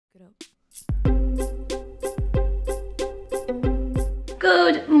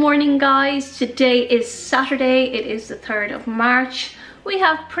Good morning guys, today is Saturday, it is the 3rd of March. We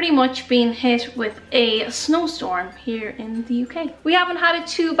have pretty much been hit with a snowstorm here in the UK. We haven't had it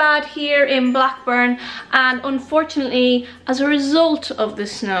too bad here in Blackburn, and unfortunately as a result of the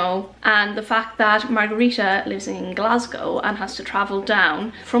snow and the fact that Margarita lives in Glasgow and has to travel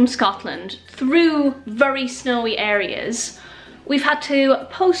down from Scotland through very snowy areas, we've had to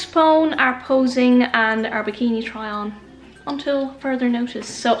postpone our posing and our bikini try on until further notice.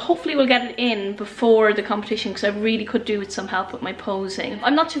 So hopefully we'll get it in before the competition, because I really could do with some help with my posing.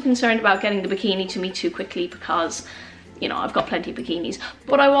 I'm not too concerned about getting the bikini to me too quickly because, you know, I've got plenty of bikinis.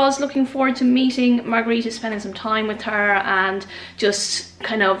 But I was looking forward to meeting Margarita, spending some time with her and just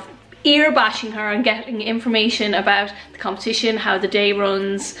kind of ear bashing her and getting information about the competition, how the day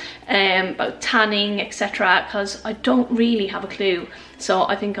runs, about tanning, etc. because I don't really have a clue. So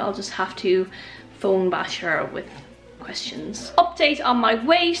I think I'll just have to phone bash her with questions. Update on my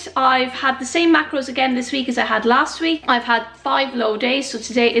weight. I've had the same macros again this week as I had last week. I've had 5 low days, so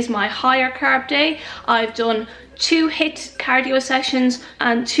today is my higher carb day. I've done 2 HIIT cardio sessions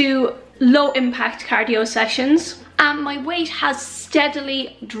and 2 low impact cardio sessions, and my weight has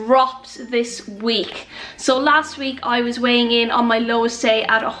steadily dropped this week. So last week I was weighing in on my lowest day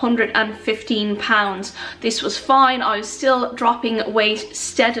at 115 pounds. This was fine, I was still dropping weight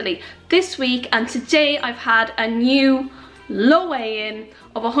steadily. This week and today I've had a new low weigh-in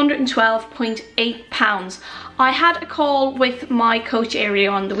of 112.8 pounds. I had a call with my coach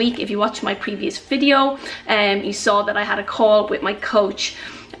earlier on the week. If you watched my previous video, you saw that I had a call with my coach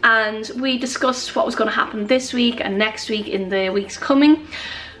and we discussed what was going to happen this week and next week in the weeks coming.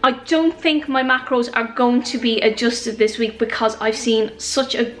 I don't think my macros are going to be adjusted this week because I've seen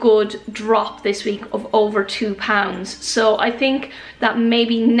such a good drop this week of over 2 pounds. So I think that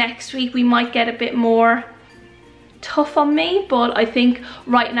maybe next week we might get a bit more tough on me, but I think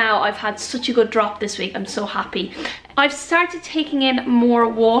right now I've had such a good drop this week. I'm so happy. I've started taking in more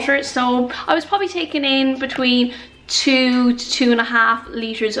water, so I was probably taking in between 2 to 2.5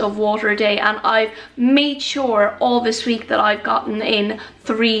 litres of water a day, and I've made sure all this week that I've gotten in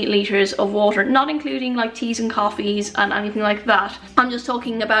 3 litres of water, not including like teas and coffees and anything like that. I'm just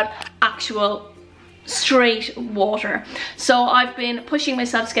talking about actual straight water. So I've been pushing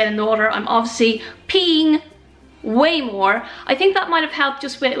myself to get in the water. I'm obviously peeing way more. I think that might have helped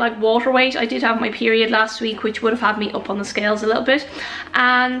just with like water weight. I did have my period last week, which would have had me up on the scales a little bit,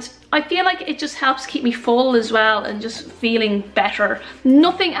 and I feel like it just helps keep me full as well and just feeling better.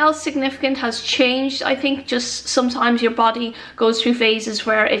 Nothing else significant has changed. I think just sometimes your body goes through phases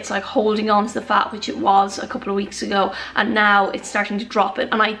where it's like holding on to the fat, which it was a couple of weeks ago, and now it's starting to drop it,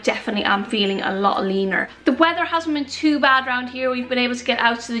 and I definitely am feeling a lot leaner. The weather hasn't been too bad around here. We've been able to get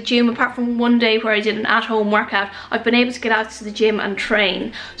out to the gym, apart from one day where I did an at-home workout. I've been able to get out to the gym and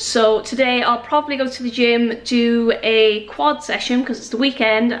train. So today I'll probably go to the gym, do a quad session because it's the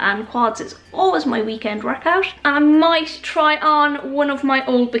weekend and quads is always my weekend workout, and I might try on one of my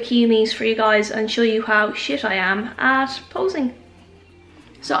old bikinis for you guys and show you how shit I am at posing.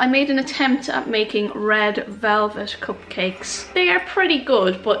 So I made an attempt at making red velvet cupcakes. They are pretty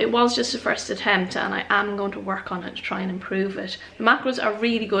good, but it was just a first attempt and I am going to work on it to try and improve it. The macros are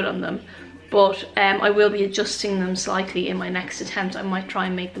really good on them, but I will be adjusting them slightly in my next attempt. I might try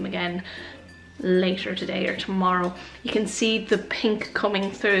and make them again later today or tomorrow. You can see the pink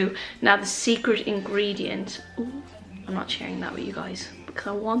coming through. Now the secret ingredient, ooh, I'm not sharing that with you guys because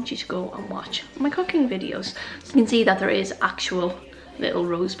I want you to go and watch my cooking videos. So you can see that there is actual little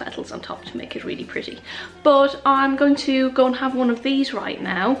rose petals on top to make it really pretty. But I'm going to go and have one of these right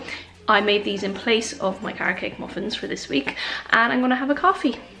now. I made these in place of my carrot cake muffins for this week, and I'm going to have a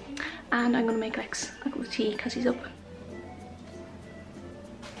coffee and I'm going to make Lex a cup of tea because he's up.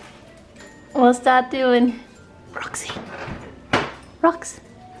 What's that doing? Roxy. Rox.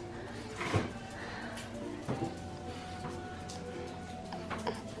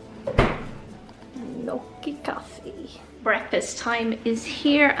 Milky coffee. Breakfast time is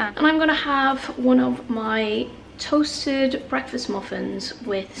here, and I'm gonna have one of my toasted breakfast muffins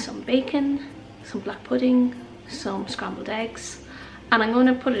with some bacon, some black pudding, some scrambled eggs, and I'm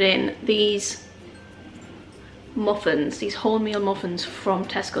gonna put it in these muffins, these wholemeal muffins from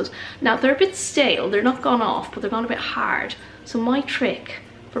Tesco's. Now they're a bit stale, they're not gone off, but they're gone a bit hard. So my trick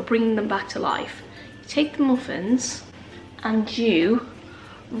for bringing them back to life, you take the muffins and you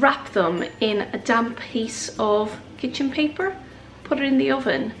wrap them in a damp piece of kitchen paper, put it in the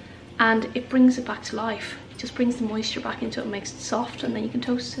oven, and it brings it back to life. It just brings the moisture back into it, makes it soft, and then you can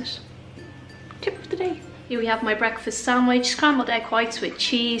toast it. Tip of the day. Here we have my breakfast sandwich, scrambled egg whites with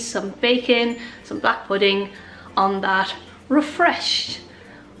cheese, some bacon, some black pudding on that refreshed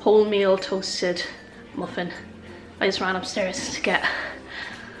wholemeal toasted muffin. I just ran upstairs to get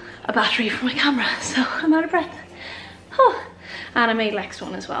a battery for my camera, so I'm out of breath. Oh. And I made Lex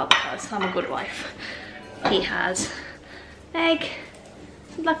one as well because I'm a good wife. He has egg,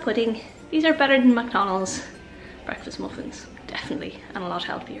 some black pudding. These are better than McDonald's breakfast muffins, definitely, and a lot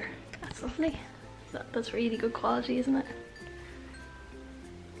healthier. That's lovely. That's really good quality, isn't it?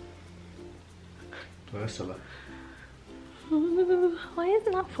 Ursula. Ooh, why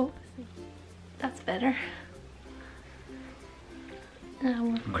isn't that focusing? That's better.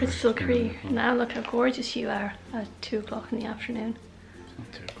 Now crystal clear. Now look how gorgeous you are at 2 o'clock in the afternoon. It's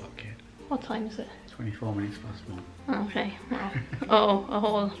not 2 o'clock yet. What time is it? 24 minutes past 1. Okay, well, oh, a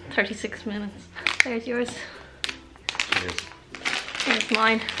whole 36 minutes. There's yours. Cheers. Here's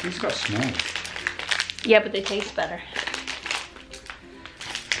mine. These got small. Yeah, but they taste better.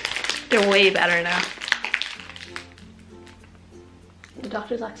 They're way better now. The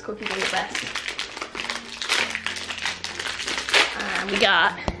Dr. Zach's cookies are the best. And we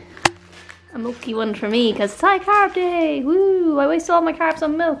got a milky one for me because it's high carb day. Woo! I waste all my carbs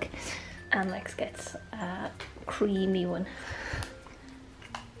on milk. And Lex gets a creamy one.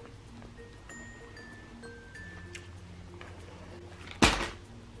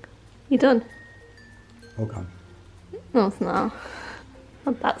 You done? Okay. No, it's not.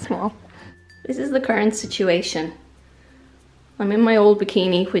 Not that small. This is the current situation. I'm in my old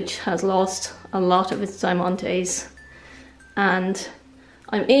bikini, which has lost a lot of its diamantes. And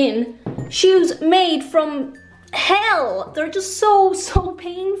I'm in shoes made from hell. They're just so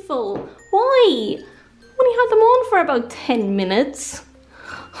painful. Why? I only had them on for about 10 minutes.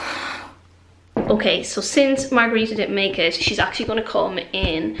 Okay, so since Margarita didn't make it, she's actually going to come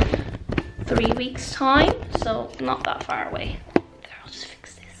in 3 weeks time, so not that far away. There, I'll just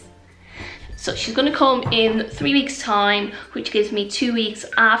fix this. So she's going to come in 3 weeks time, which gives me 2 weeks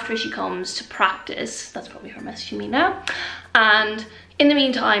after she comes to practice. That's probably her messaging me now. And in the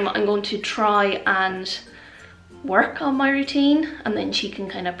meantime, I'm going to try and work on my routine, and then she can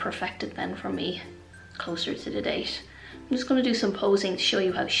kind of perfect it then for me closer to the date. I'm just going to do some posing to show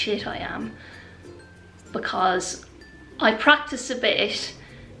you how shit I am, because I practiced a bit.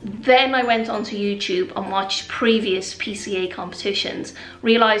 Then I went onto YouTube and watched previous PCA competitions,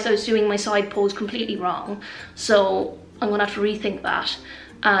 realised I was doing my side pose completely wrong, so I'm gonna have to rethink that.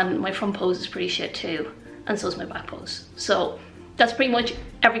 And my front pose is pretty shit too, and so is my back pose. So that's pretty much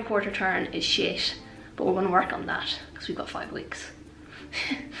every quarter turn is shit, but we're gonna work on that because we've got 5 weeks.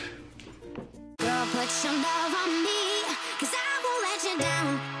 Girl, put your love on me, 'cause I won't let you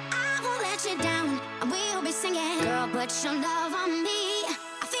down. I won't let you down, and we'll be singing. Girl, put your love on me.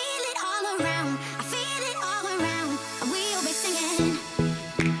 Around, I feel it all around, and we'll be singing.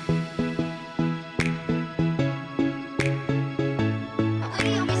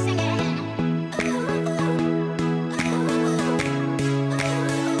 We'll be singing. Ooh, ooh, we'll be singing.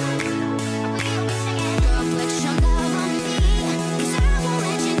 Girl, put your love on me, 'cause I won't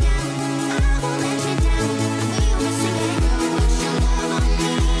let you down. I won't let you down. We'll be singing. Girl, put your love on me.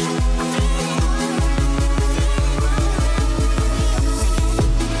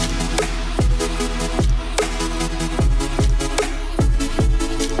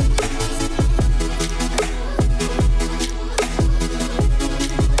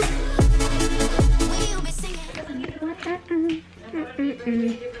 I feel it all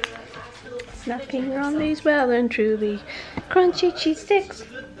Snacking on these well and truly crunchy cheese sticks.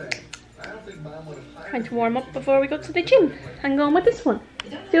 Trying to warm up before we go to the gym. I'm going with this one.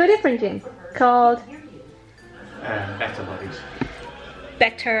 Do a different gym called Better Bodies.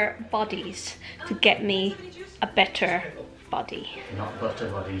 Better Bodies, to get me a better body. Not Butter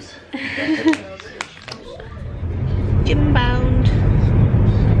Bodies. Better Bodies. Gym bound.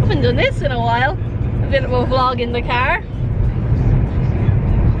 I haven't done this in a while. A bit of a vlog in the car.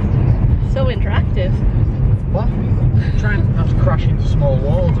 So interactive. What? Trying not to crash into small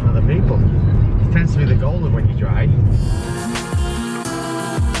walls and other people. It tends to be the goal of when you drive.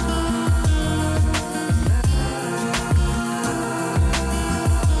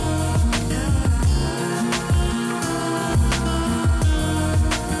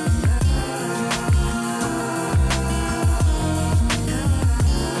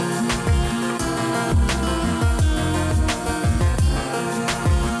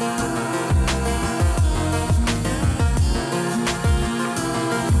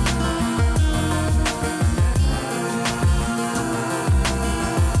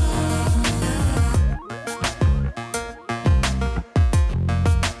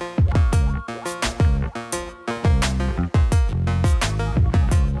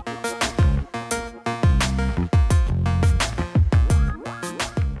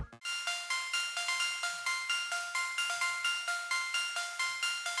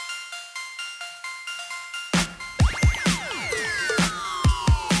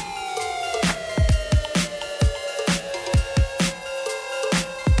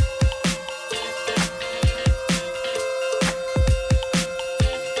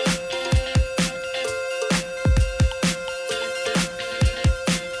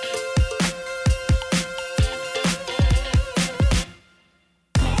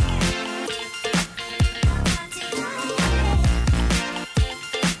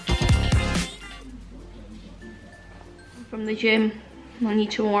 gym. I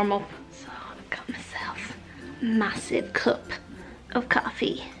need to warm up. So I've got myself a massive cup of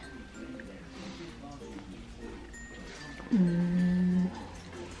coffee. I'm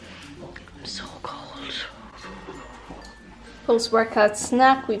so cold. Post-workout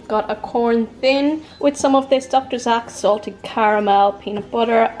snack, we've got a corn thin with some of this Dr. Zach's salted caramel peanut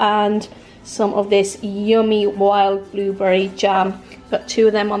butter and some of this yummy wild blueberry jam. Got 2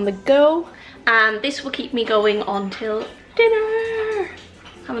 of them on the go, and this will keep me going until dinner.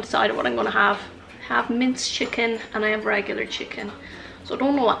 Haven't decided what I'm gonna have. I have minced chicken and I have regular chicken, so I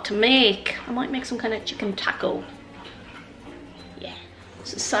don't know what to make. I might make some kind of chicken taco. Yeah,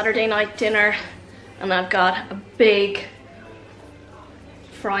 this is Saturday night dinner, and I've got a big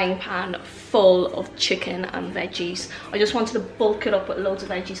frying pan full of chicken and veggies. I just wanted to bulk it up with loads of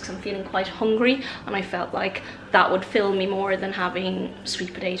veggies because I'm feeling quite hungry, and I felt like that would fill me more than having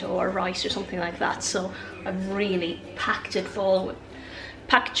sweet potato or rice or something like that. So I've really packed it full with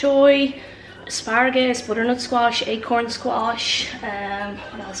pak choy, asparagus, butternut squash, acorn squash,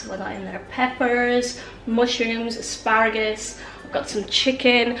 what else have I got in there? Peppers, mushrooms, asparagus. Got some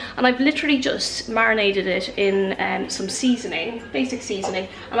chicken, and I've literally just marinated it in some seasoning, basic seasoning,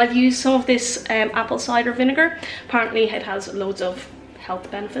 and I've used some of this apple cider vinegar. Apparently it has loads of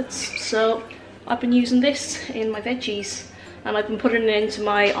health benefits, so I've been using this in my veggies, and I've been putting it into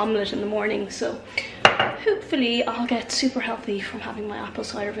my omelette in the morning, so hopefully I'll get super healthy from having my apple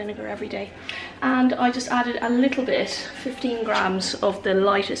cider vinegar every day. And I just added a little bit, 15 grams of the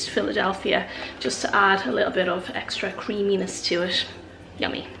lightest Philadelphia, just to add a little bit of extra creaminess to it.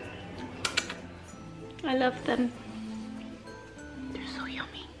 Yummy. I love them. They're so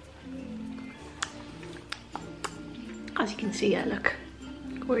yummy. As you can see, yeah, look,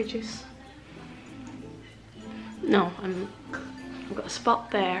 gorgeous. No, I've got a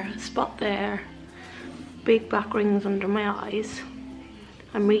spot there, big black rings under my eyes.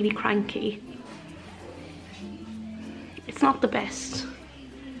 I'm really cranky. It's not the best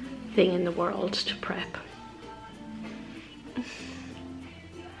thing in the world to prep.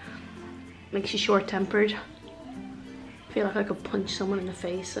 Makes you short-tempered. I feel like I could punch someone in the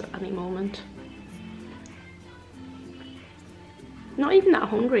face at any moment. Not even that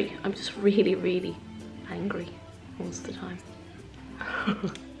hungry. I'm just really, really angry most of the time.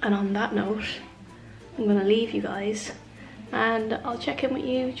 And on that note, I'm gonna leave you guys, and I'll check in with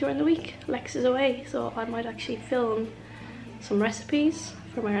you during the week. Lex is away, so I might actually film some recipes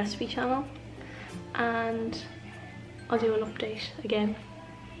for my recipe channel, and I'll do an update again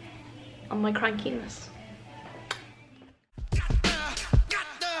on my crankiness.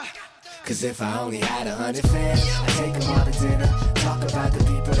 Cause if I only had 100 fans, I'd take them all to dinner, talk about the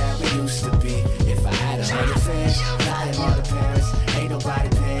people that we used to be.